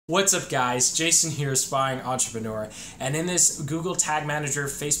What's up guys, Jason here, Aspiring Entrepreneur, and in this Google Tag Manager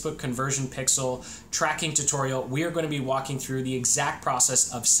Facebook Conversion Pixel tracking tutorial, we are going to be walking through the exact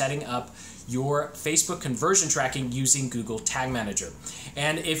process of setting up your Facebook conversion tracking using Google Tag Manager.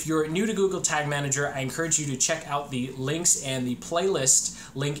 And if you're new to Google Tag Manager, I encourage you to check out the links and the playlist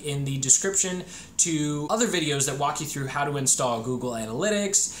link in the description to other videos that walk you through how to install Google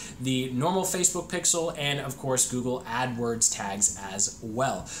Analytics, the normal Facebook Pixel, and of course Google AdWords tags as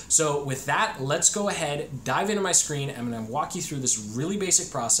well. So with that, let's go ahead, dive into my screen. I'm going to walk you through this really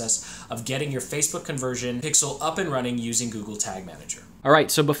basic process of getting your Facebook conversion pixel up and running using Google Tag Manager. All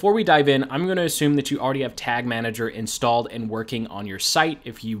right, so before we dive in, I'm going to assume that you already have Tag Manager installed and working on your site.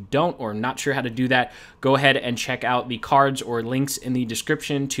 If you don't or not sure how to do that, go ahead and check out the cards or links in the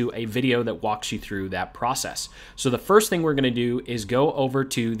description to a video that walks you through that process. So the first thing we're going to do is go over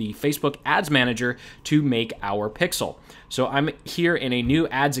to the Facebook Ads Manager to make our pixel. So I'm here in a new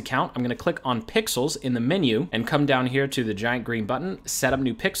ads account. I'm going to click on Pixels in the menu and come down here to the giant green button, Set Up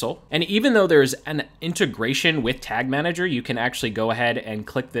New Pixel. And even though there's an integration with Tag Manager, you can actually go ahead and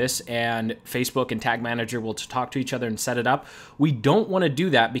click this and Facebook and Tag Manager will talk to each other and set it up. We don't want to do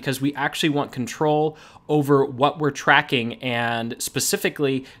that because we actually want control over what we're tracking and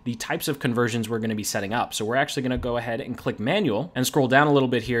specifically the types of conversions we're going to be setting up. So we're actually going to go ahead and click Manual and scroll down a little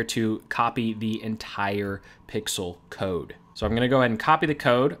bit here to copy the entire pixel code. So I'm going to go ahead and copy the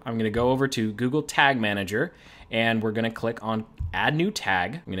code. I'm going to go over to Google Tag Manager and we're going to click on Add New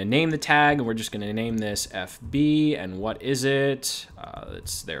Tag. I'm going to name the tag and we're just going to name this FB. And what is it?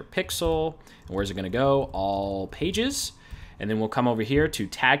 It's their pixel. And where's it going to go? All pages. And then we'll come over here to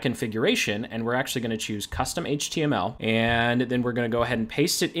tag configuration and we're actually going to choose custom HTML. And then we're going to go ahead and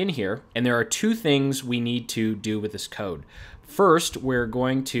paste it in here. And there are two things we need to do with this code. First, we're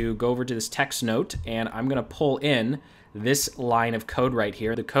going to go over to this text note and I'm going to pull in this line of code right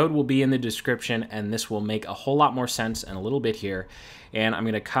here. The code will be in the description and this will make a whole lot more sense in a little bit here. And I'm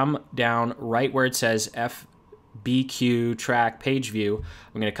going to come down right where it says FBQ track page view.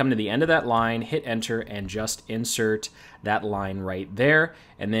 I'm going to come to the end of that line, hit enter, and just insert that line right there.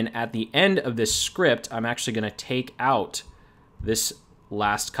 And then at the end of this script, I'm actually going to take out this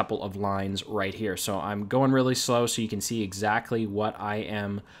last couple of lines right here. So I'm going really slow so you can see exactly what I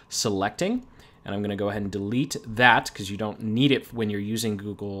am selecting. And I'm going to go ahead and delete that because you don't need it when you're using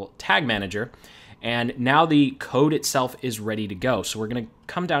Google Tag Manager. And now the code itself is ready to go. So we're going to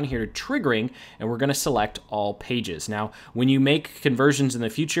come down here to triggering and we're going to select all pages. Now, when you make conversions in the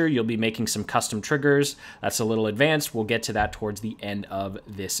future, you'll be making some custom triggers. That's a little advanced. We'll get to that towards the end of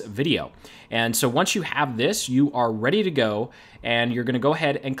this video. And so once you have this, you are ready to go and you're going to go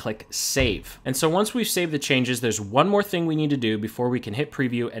ahead and click save. And so once we've saved the changes, there's one more thing we need to do before we can hit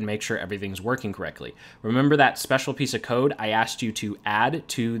preview and make sure everything's working correctly. Remember that special piece of code I asked you to add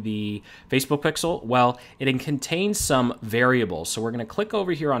to the Facebook pixel? Well, it contains some variables. So we're going to click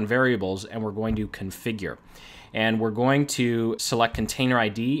over here on variables and we're going to configure. And we're going to select container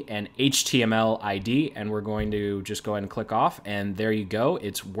ID and HTML ID, and we're going to just go ahead and click off, and there you go,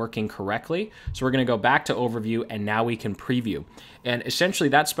 it's working correctly. So we're going to go back to overview, and now we can preview. And essentially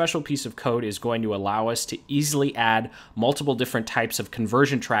that special piece of code is going to allow us to easily add multiple different types of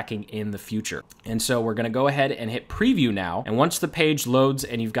conversion tracking in the future. And so we're going to go ahead and hit preview now, and once the page loads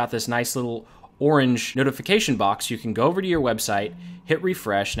and you've got this nice little orange notification box, you can go over to your website, hit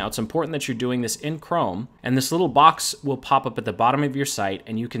refresh. Now it's important that you're doing this in Chrome, and this little box will pop up at the bottom of your site,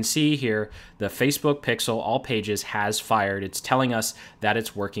 and you can see here the Facebook pixel all pages has fired. It's telling us that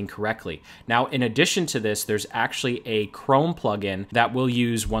it's working correctly. Now in addition to this, there's actually a Chrome plugin that we'll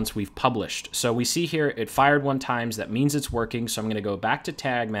use once we've published. So we see here it fired one time, so that means it's working. So I'm going to go back to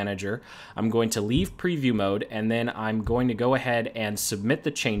Tag Manager, I'm going to leave preview mode, and then I'm going to go ahead and submit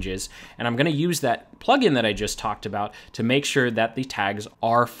the changes, and I'm going to use that plugin that I just talked about to make sure that the tags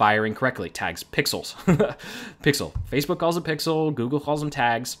are firing correctly. Tags, pixels, pixel. Facebook calls it pixel, Google calls them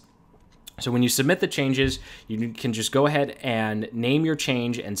tags. So when you submit the changes, you can just go ahead and name your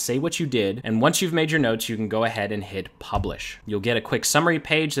change and say what you did. And once you've made your notes, you can go ahead and hit publish. You'll get a quick summary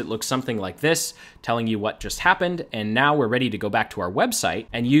page that looks something like this, telling you what just happened. And now we're ready to go back to our website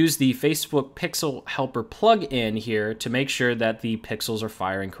and use the Facebook Pixel Helper plugin here to make sure that the pixels are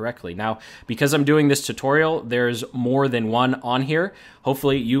firing correctly. Now, because I'm doing this tutorial, there's more than one on here.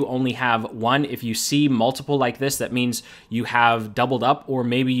 Hopefully you only have one. If you see multiple like this, that means you have doubled up, or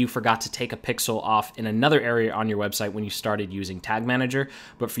maybe you forgot to take take a pixel off in another area on your website when you started using Tag Manager.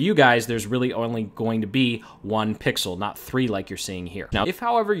 But for you guys, there's really only going to be one pixel, not three like you're seeing here. Now, if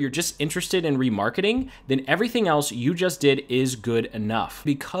however you're just interested in remarketing, then everything else you just did is good enough.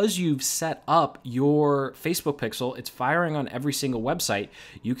 Because you've set up your Facebook pixel, it's firing on every single website,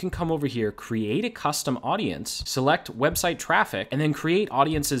 you can come over here, create a custom audience, select website traffic, and then create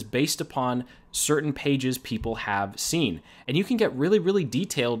audiences based upon certain pages people have seen. And you can get really, really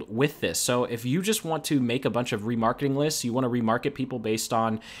detailed with this. So if you just want to make a bunch of remarketing lists, you want to remarket people based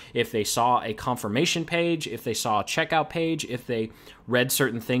on if they saw a confirmation page, if they saw a checkout page, if they read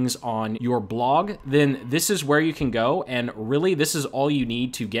certain things on your blog, then this is where you can go. And really, this is all you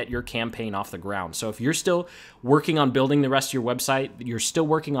need to get your campaign off the ground. So if you're still working on building the rest of your website, you're still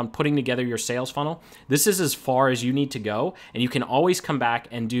working on putting together your sales funnel, this is as far as you need to go. And you can always come back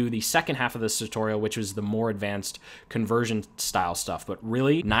and do the second half of this tutorial, which is the more advanced conversion style stuff. But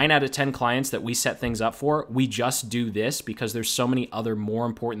really, 9 out of 10 clients that we set things up for, we just do this because there's so many other more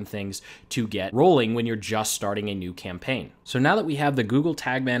important things to get rolling when you're just starting a new campaign. So now that we have the Google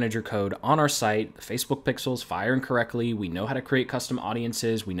Tag Manager code on our site, the Facebook pixels firing correctly, we know how to create custom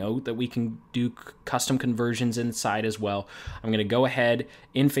audiences, we know that we can do custom conversions inside as well. I'm going to go ahead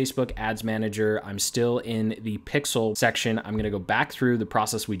in Facebook Ads Manager. I'm still in the pixel section. I'm going to go back through the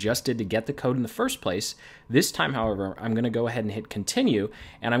process we just did to get the code in the first place. This time, however, I'm going to go ahead and hit continue,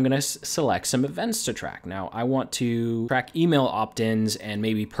 and I'm going to select some events to track. Now, I want to track email opt-ins and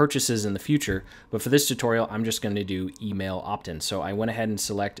maybe purchases in the future, but for this tutorial, I'm just going to do email opt-ins. So I went ahead and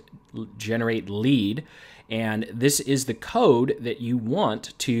select generate lead, and this is the code that you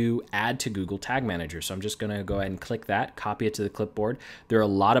want to add to Google Tag Manager. So I'm just going to go ahead and click that, copy it to the clipboard. There are a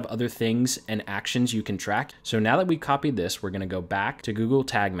lot of other things and actions you can track. So now that we copied this, we're going to go back to Google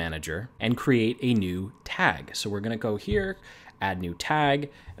Tag Manager and create a new tag. So we're going to go here, add new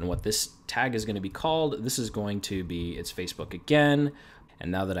tag, and what this tag is going to be called, this is going to be, it's Facebook again. And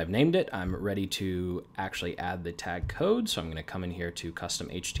now that I've named it, I'm ready to actually add the tag code. So I'm going to come in here to custom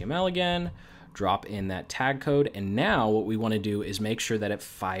HTML again, drop in that tag code. And now what we want to do is make sure that it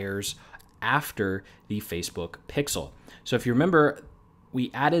fires after the Facebook pixel. So if you remember,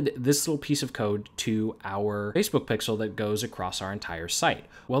 we added this little piece of code to our Facebook pixel that goes across our entire site.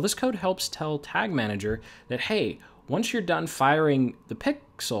 Well, this code helps tell Tag Manager that, hey, once you're done firing the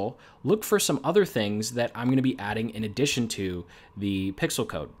pixel, look for some other things that I'm going to be adding in addition to the pixel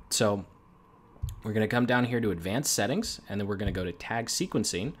code. So we're going to come down here to advanced settings, and then we're going to go to tag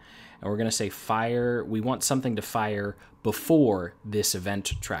sequencing, and we're going to say fire. We want something to fire before this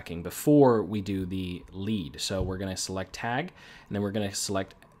event tracking, before we do the lead. So we're going to select tag, and then we're going to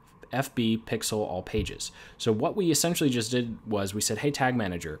select FB pixel all pages. So what we essentially just did was we said, hey, Tag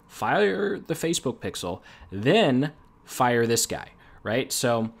Manager, fire the Facebook pixel, then fire this guy, right?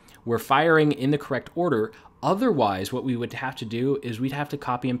 So we're firing in the correct order. Otherwise, what we would have to do is we'd have to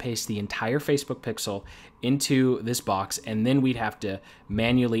copy and paste the entire Facebook pixel into this box, and then we'd have to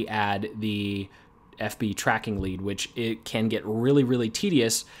manually add the FB tracking lead, which it can get really, really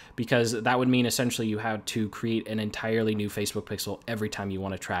tedious, because that would mean essentially you have to create an entirely new Facebook pixel every time you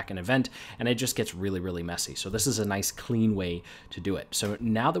want to track an event, and it just gets really, really messy. So this is a nice clean way to do it. So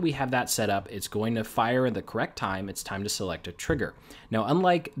now that we have that set up, it's going to fire at the correct time. It's time to select a trigger. Now,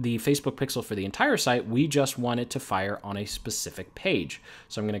 unlike the Facebook pixel for the entire site, we just want it to fire on a specific page.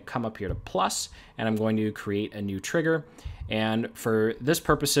 So I'm going to come up here to plus, and I'm going to create a new trigger. And for this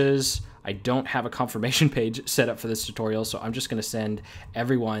purposes, I don't have a confirmation page set up for this tutorial, so I'm just going to send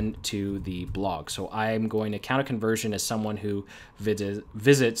everyone to the blog. So I'm going to count a conversion as someone who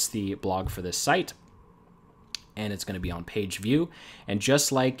visits the blog for this site, and it's going to be on page view. And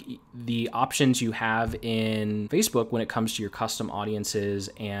just like the options you have in Facebook when it comes to your custom audiences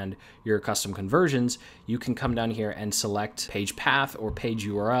and your custom conversions, you can come down here and select page path or page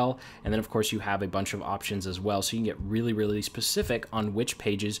URL. And then of course you have a bunch of options as well. So you can get really, really specific on which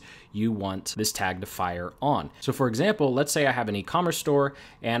pages you want this tag to fire on. So for example, let's say I have an e-commerce store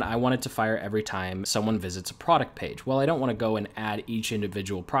and I want it to fire every time someone visits a product page. Well, I don't want to go and add each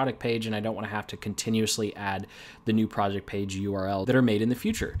individual product page, and I don't want to have to continuously add the new project page URL that are made in the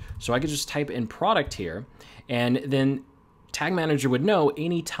future. So I could just type in product here, and then Tag Manager would know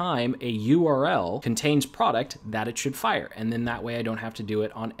anytime a URL contains product that it should fire. And then that way I don't have to do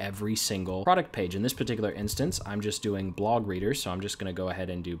it on every single product page. In this particular instance, I'm just doing blog readers. So I'm just going to go ahead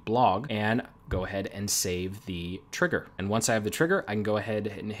and do blog and go ahead and save the trigger. And once I have the trigger, I can go ahead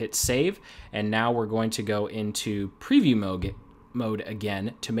and hit save. And now we're going to go into preview mode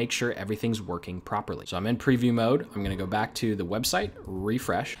again to make sure everything's working properly. So I'm in preview mode. I'm going to go back to the website,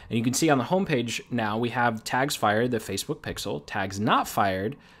 refresh, and you can see on the home page now we have tags fired, the Facebook pixel, tags not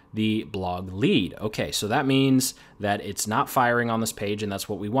fired, the blog lead. Okay, so that means that it's not firing on this page, and that's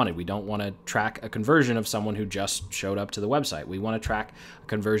what we wanted. We don't want to track a conversion of someone who just showed up to the website. We want to track a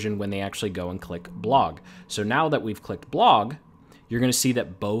conversion when they actually go and click blog. So now that we've clicked blog, you're going to see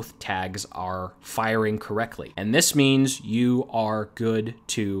that both tags are firing correctly. And this means you are good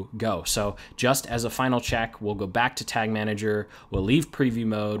to go. So just as a final check, we'll go back to Tag Manager, we'll leave preview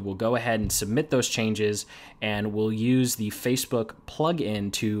mode, we'll go ahead and submit those changes, and we'll use the Facebook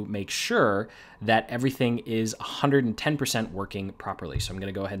plugin to make sure that everything is 110% working properly. So I'm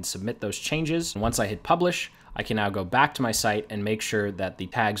going to go ahead and submit those changes. And once I hit publish, I can now go back to my site and make sure that the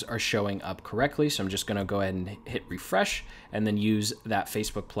tags are showing up correctly. So I'm just going to go ahead and hit refresh and then use that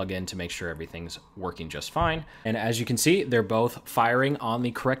Facebook plugin to make sure everything's working just fine. And as you can see, they're both firing on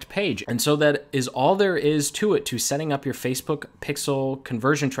the correct page. And so that is all there is to it, to setting up your Facebook pixel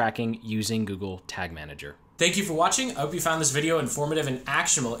conversion tracking using Google Tag Manager. Thank you for watching. I hope you found this video informative and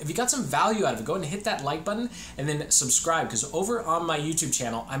actionable. If you got some value out of it, go ahead and hit that like button and then subscribe, because over on my YouTube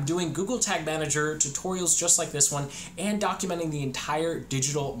channel, I'm doing Google Tag Manager tutorials just like this one and documenting the entire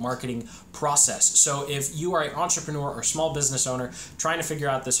digital marketing process. So if you are an entrepreneur or small business owner trying to figure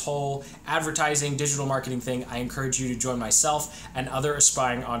out this whole advertising, digital marketing thing, I encourage you to join myself and other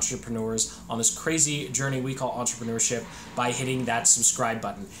aspiring entrepreneurs on this crazy journey we call entrepreneurship by hitting that subscribe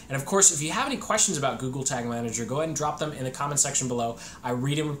button. And of course, if you have any questions about Google Tag Manager, go ahead and drop them in the comment section below. I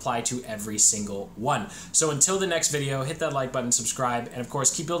read and reply to every single one. So until the next video, hit that like button, subscribe, and of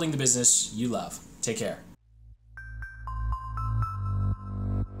course, keep building the business you love. Take care.